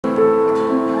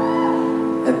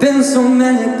been so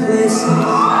many places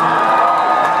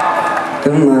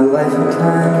in my life and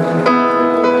time.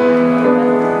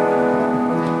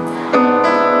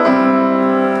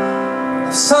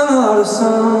 I've sung a lot of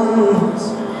songs,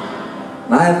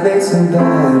 I've made some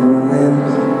bad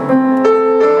rhymes.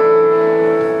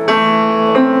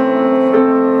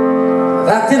 I've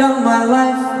acted out my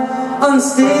life on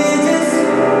stages,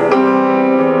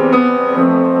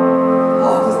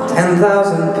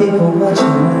 10,000 people watching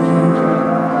me.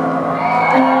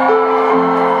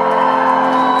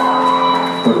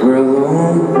 But we're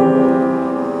alone,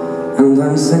 and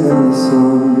I'm singing this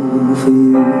song for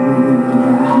you.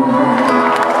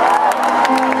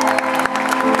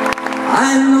 I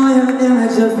know your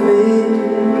image of me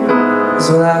is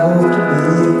what I hope to be.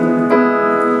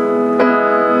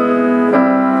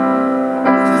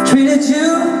 If I've treated you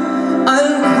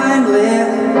unkindly,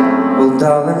 well,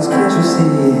 darlings, can't you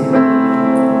see?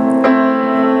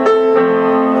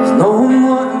 There's no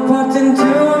more important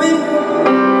to me.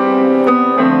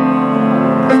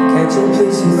 Can't you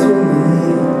please see through me?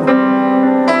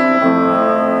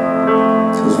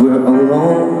 'Cause we're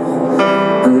alone,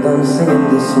 and I'm singing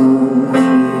this song for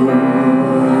you.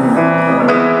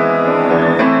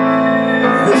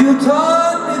 And you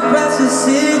taught me precious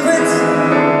secrets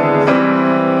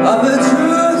of a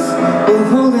truth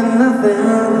withholding nothing.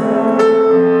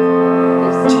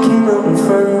 In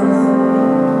front,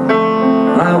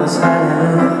 I was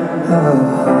hiding.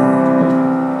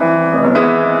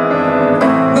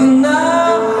 But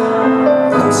now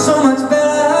I'm so much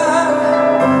better.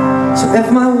 So if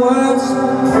my words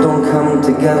don't come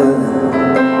together,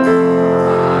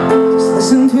 just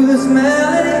listen to this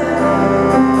melody,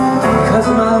 because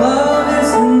my love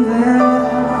is in there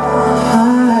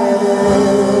hiding.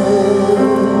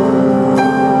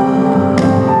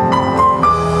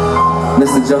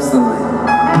 Mr. Justin.